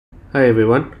Hi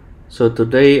everyone. So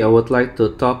today I would like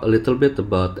to talk a little bit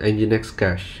about NGINX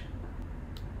Cache.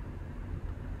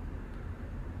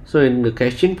 So in the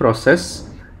caching process,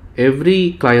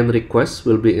 every client request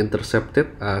will be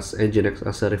intercepted as NGINX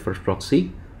as a reverse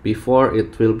proxy before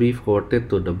it will be forwarded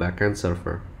to the backend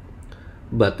server.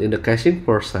 But in the caching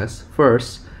process,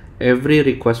 first, every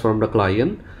request from the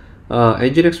client,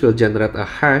 NGINX will generate a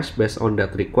hash based on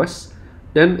that request.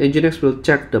 Then NGINX will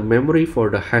check the memory for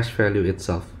the hash value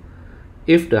itself.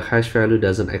 If the hash value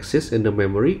doesn't exist in the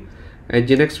memory,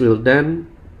 NGINX will then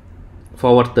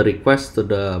forward the request to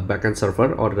the backend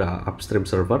server or the upstream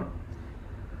server.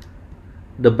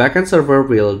 The backend server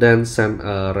will then send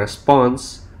a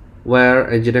response where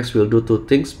NGINX will do two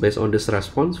things based on this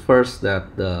response. First,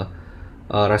 that the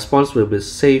response will be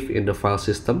saved in the file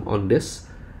system on this,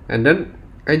 and then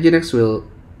NGINX will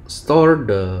store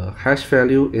the hash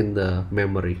value in the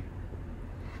memory,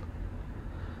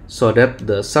 so that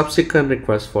the subsequent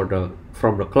request from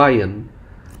the client,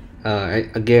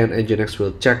 again NGINX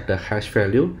will check the hash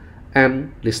value,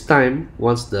 and this time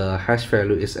once the hash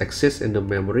value exists in the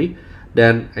memory,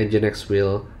 then NGINX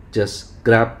will just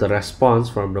grab the response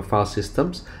from the file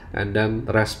systems and then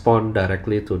respond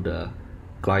directly to the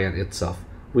client itself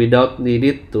without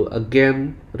needing to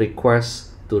again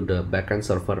request to the backend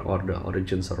server or the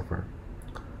origin server.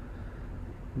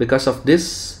 Because of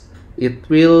this, it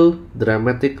will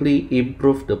dramatically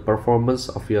improve the performance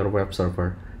of your web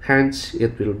server. Hence,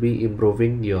 it will be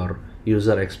improving your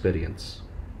user experience.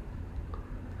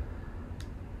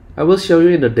 I will show you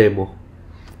in the demo.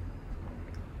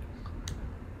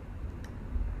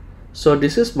 So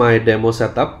this is my demo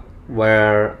setup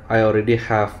where I already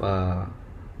have a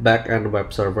backend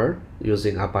web server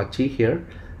using Apache here,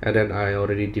 and then I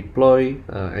already deploy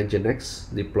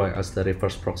NGINX, deploy as the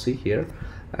reverse proxy here,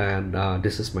 and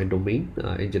this is my domain,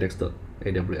 nginx.aws.com.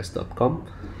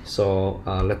 So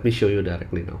let me show you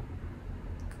directly now.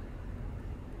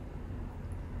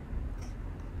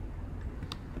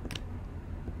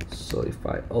 So if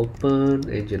I open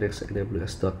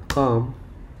nginx.aws.com,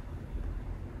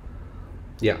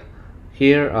 yeah,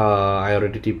 here I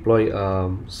already deploy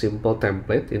a simple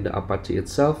template in the Apache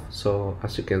itself. So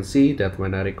as you can see that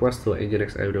when I request to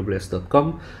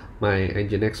nginx.aws.com, my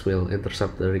NGINX will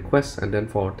intercept the request and then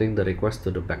forwarding the request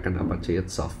to the backend Apache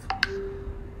itself.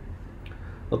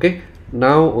 Okay,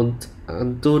 now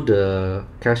onto the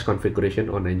cache configuration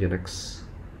on NGINX.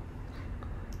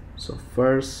 So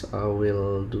first I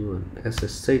will do an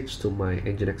SSH to my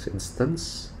NGINX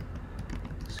instance.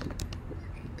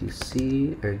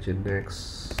 etc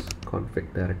nginx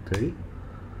config directory,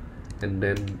 and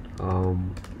then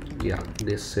yeah,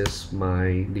 this is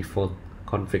my default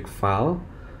config file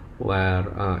where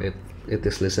it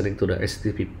is listening to the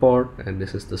HTTP port, and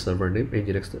this is the server name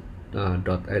nginx.aws.com,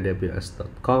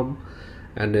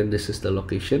 and then this is the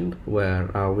location where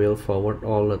I will forward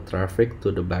all the traffic to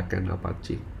the backend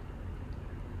Apache.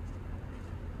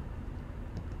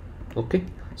 Okay,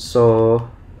 so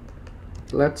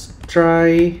let's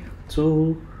try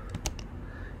to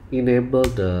enable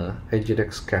the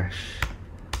NGINX cache.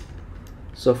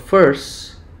 So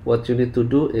first, what you need to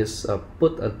do is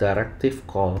put a directive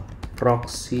called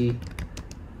proxy-cache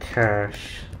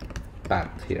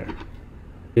path here.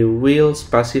 We will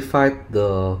specify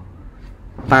the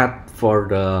path for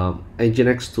the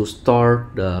NGINX to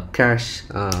store the cache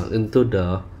into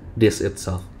the disk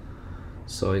itself.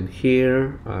 So in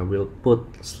here, I will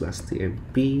put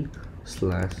 /tmp/cache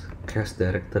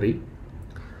directory,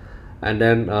 and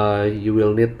then you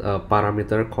will need a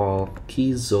parameter called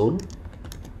key zone,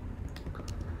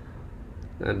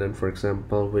 and then for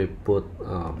example we put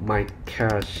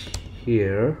mycache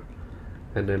here,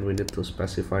 and then we need to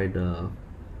specify the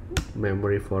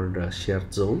memory for the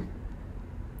shared zone.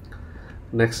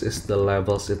 Next is the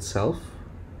levels itself.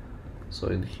 So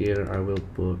in here I will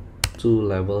put 2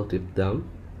 level deep down,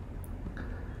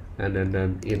 and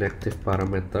then inactive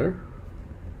parameter,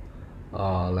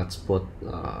 let's put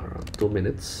around 2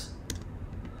 minutes,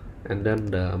 and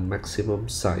then the maximum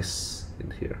size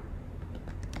in here.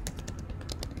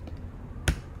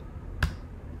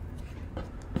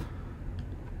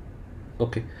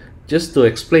 Okay, just to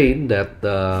explain that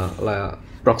the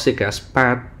proxy cache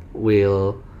path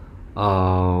will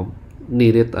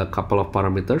needed a couple of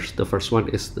parameters. The first one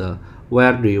is the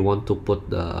where do you want to put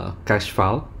the cache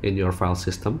file in your file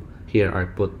system. Here I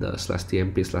put the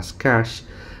 /tmp/cache,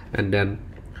 and then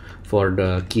for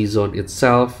the key zone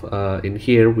itself, in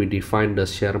here we define the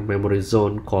shared memory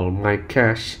zone called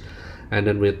mycache, and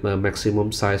then with a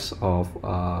maximum size of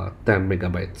 10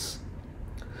 megabytes.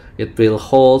 It will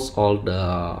hold all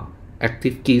the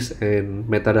active keys and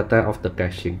metadata of the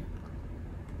caching.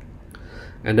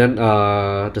 And then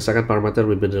the second parameter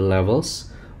will be the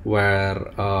levels,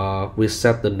 where we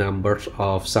set the numbers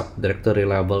of subdirectory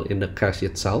level in the cache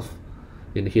itself.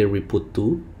 In here we put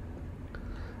 2.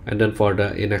 And then for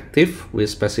the inactive, we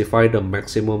specify the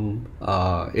maximum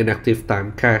inactive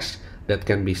time cache that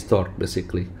can be stored,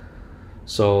 basically.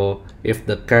 So if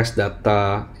the cache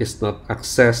data is not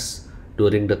accessed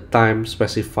during the time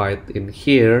specified in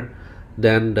here,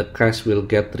 then the cache will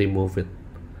get removed.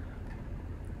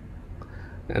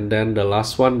 And then the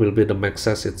last one will be the max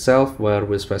size itself, where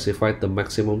we specified the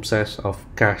maximum size of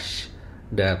cache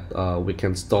that we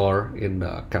can store in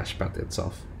the cache path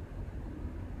itself.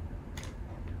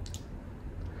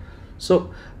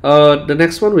 So the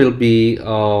next one will be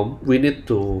we need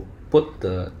to put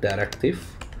the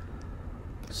directive.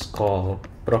 It's called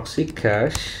proxy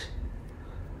cache,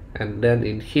 and then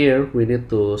in here we need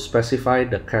to specify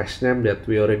the cache name that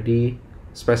we already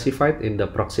specified in the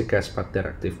proxy cache path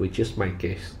directive, which is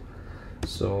mycache.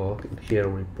 So in here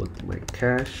we put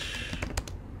mycache,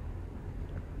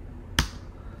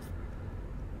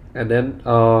 and then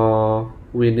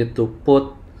we need to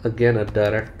put again a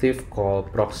directive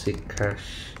called proxy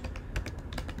cache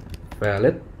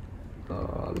valid.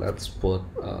 Let's put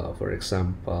for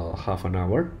example half an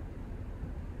hour,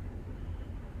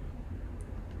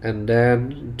 and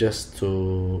then just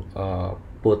to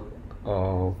put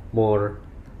more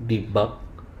debug,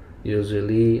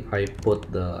 usually I put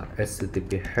the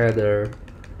HTTP header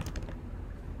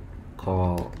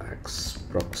called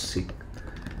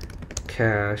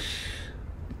X-Proxy-Cache,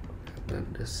 and then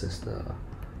this is the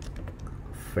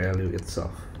value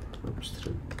itself,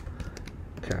 upstream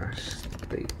cache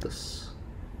status.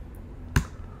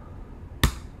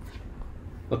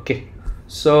 Okay,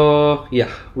 so yeah,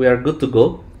 we are good to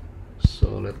go.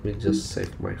 So let me just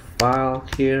save my file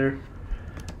here,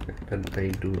 and I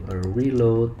do a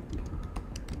reload.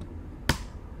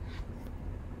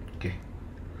 Okay,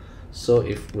 so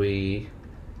if we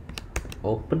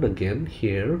open again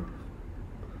here,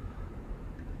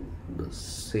 the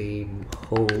same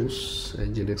host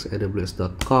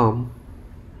nginxaws.com,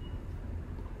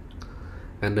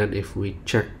 and then if we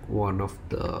check one of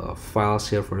the files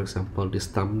here, for example this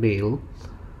thumbnail,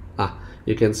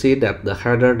 you can see that the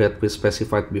header that we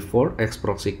specified before,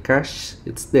 X-Proxy-Cache,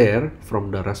 it's there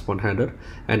from the response header,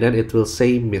 and then it will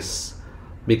say miss,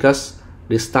 because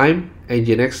this time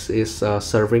NGINX is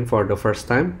serving for the first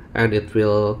time, and it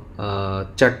will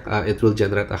check, it will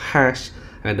generate a hash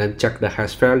and then check the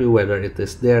hash value whether it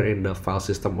is there in the file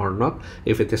system or not.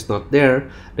 If it is not there,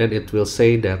 then it will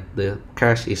say that the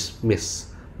cache is missed,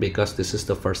 because this is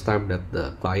the first time that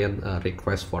the client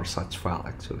requests for such file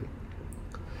actually.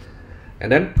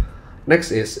 And then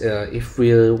next is if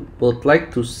we would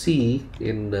like to see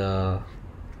in the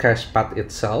cache path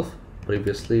itself,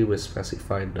 previously we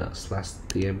specified the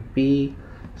 /tmp/cache,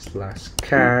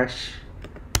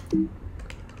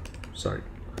 sorry,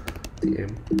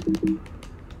 tmp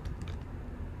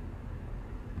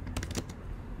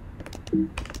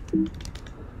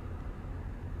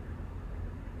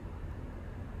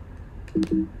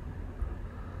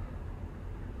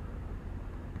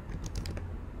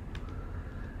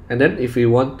and then if we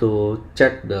want to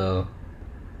check the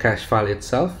cache file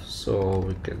itself, so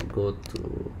we can go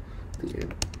to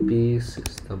tmp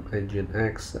system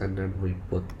nginx, and then we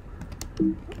put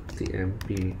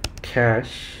tmp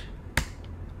cache.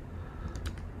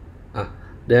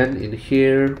 Then in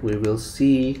here we will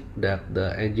see that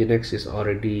the NGINX is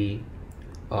already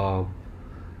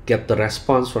get the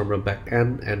response from the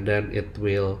backend, and then it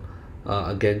will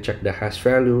again check the hash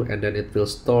value, and then it will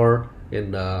store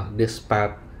in this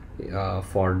path to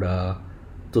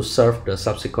serve the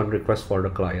subsequent request for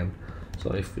the client.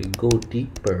 So if we go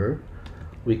deeper,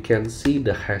 we can see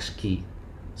the hash key.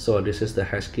 So this is the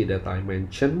hash key that I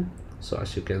mentioned. So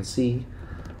as you can see,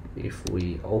 if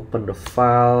we open the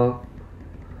file,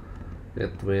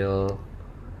 it will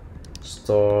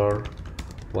store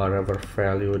whatever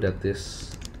value that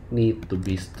is need to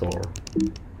be stored.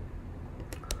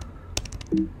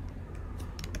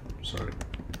 Sorry,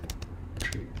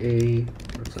 3a,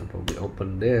 for example, we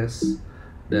open this,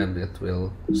 then it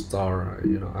will store,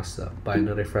 you know, as a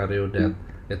binary value that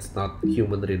it's not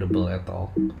human readable at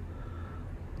all.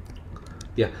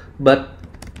 Yeah, but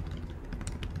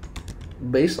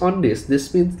based on this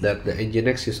means that the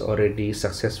NGINX is already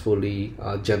successfully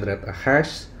generate a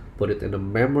hash, put it in the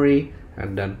memory,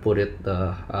 and then put it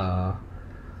the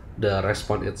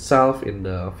response itself in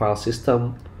the file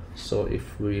system. So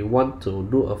if we want to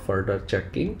do a further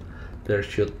checking, there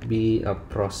should be a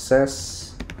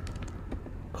process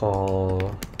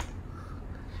called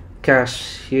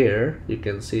cache here, you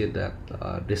can see that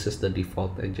this is the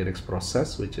default NGINX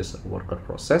process, which is a worker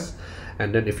process.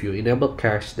 And then if you enable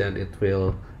cache, then it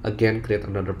will again create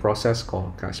another process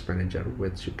called cache manager,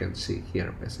 which you can see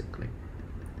here basically.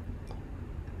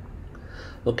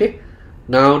 Okay,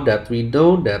 now that we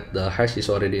know that the hash is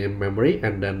already in memory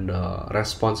and then the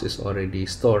response is already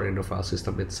stored in the file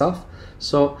system itself,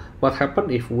 so what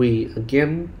happens if we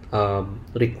again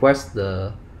request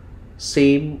the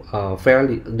same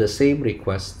value, the same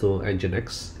request to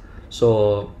NGINX?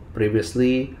 So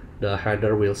previously the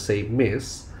header will say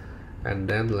miss, and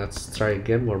then let's try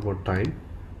again one more time.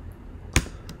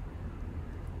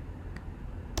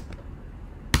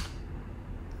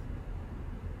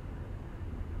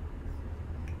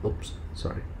 Oops,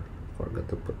 sorry, forgot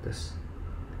to put this.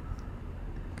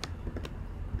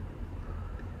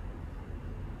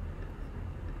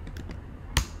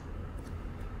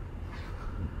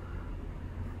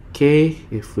 Okay,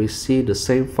 if we see the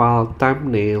same file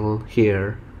thumbnail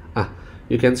here,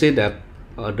 you can see that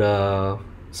the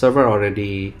server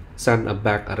already sent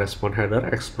back a response header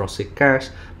X-Proxy-Cache,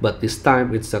 but this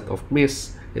time instead of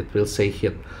miss, it will say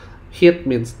hit. Hit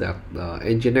means that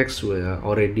NGINX will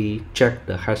already check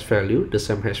the hash value, the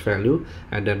same hash value,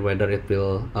 and then whether it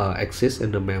will exist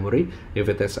in the memory. If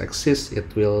it has exists,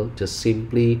 it will just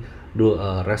simply do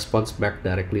a response back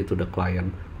directly to the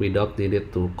client without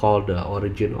needed to call the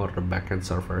origin or the backend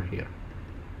server here.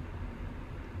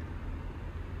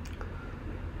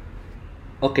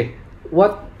 Okay,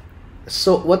 what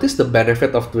is the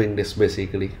benefit of doing this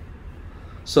basically?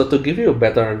 So to give you a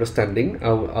better understanding, I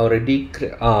already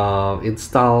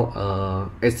installed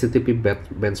HTTP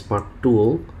benchmark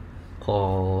tool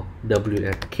called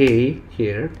WFK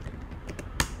here.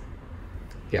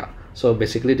 Yeah, so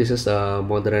basically this is a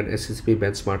modern HTTP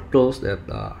benchmark tools that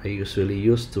I usually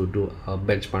use to do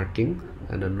benchmarking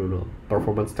and then do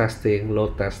performance testing,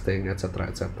 load testing, etc.,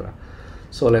 etc.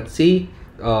 So let's see.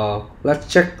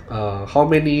 Let's check how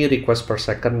many requests per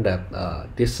second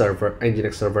that this server,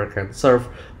 NGINX server, can serve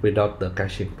without the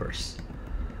caching first.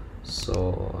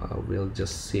 So I will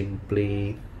just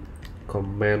simply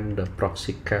command the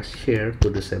proxy cache here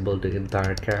to disable the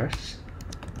entire cache.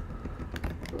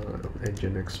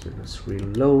 NGINX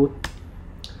 -reload,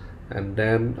 and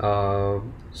then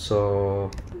so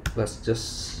let's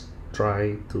just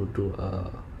try to do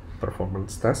a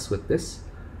performance test with this.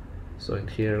 So in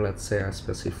here, let's say I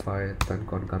specify 10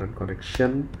 concurrent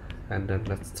connection, and then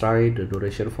let's try the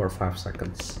duration for 5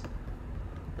 seconds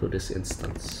to this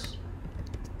instance.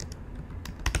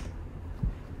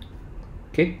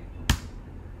 Okay.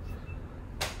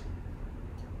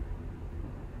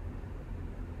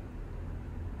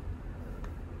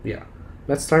 Yeah,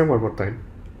 let's try one more time.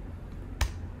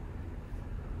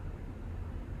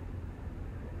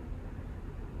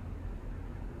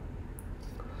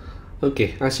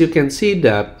 Okay, as you can see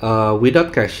that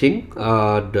without caching,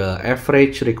 the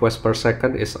average request per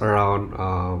second is around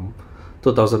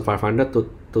 2,500 to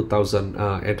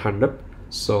 2,800.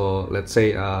 So let's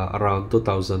say around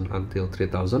 2,000 until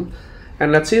 3,000.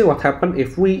 And let's see what happens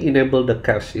if we enable the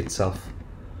cache itself.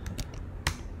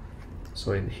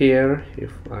 So in here,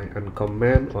 if I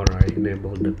uncomment or I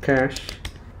enable the cache,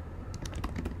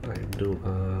 I do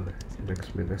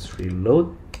NGINX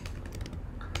 -reload.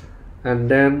 And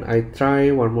then I try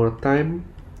one more time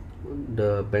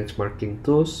the benchmarking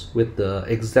tools with the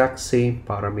exact same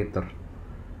parameter.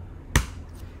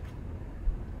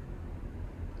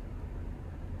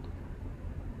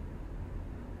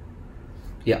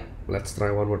 Yeah, let's try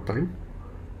one more time.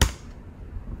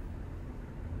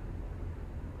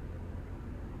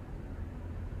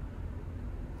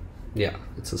 Yeah,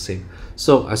 it's the same.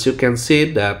 So as you can see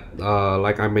that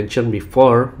like I mentioned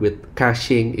before, with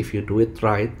caching, if you do it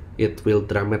right, it will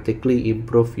dramatically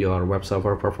improve your web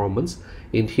server performance.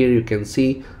 In here you can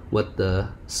see with the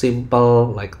simple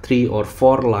like 3 or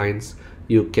 4 lines,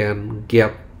 you can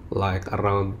get like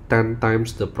around 10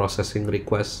 times the processing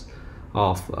requests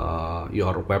of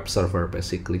your web server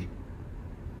basically.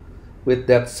 With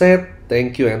that said,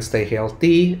 thank you and stay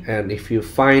healthy, and if you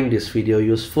find this video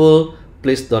useful,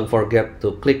 please don't forget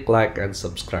to click like and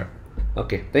subscribe.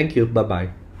 Okay, thank you, bye bye.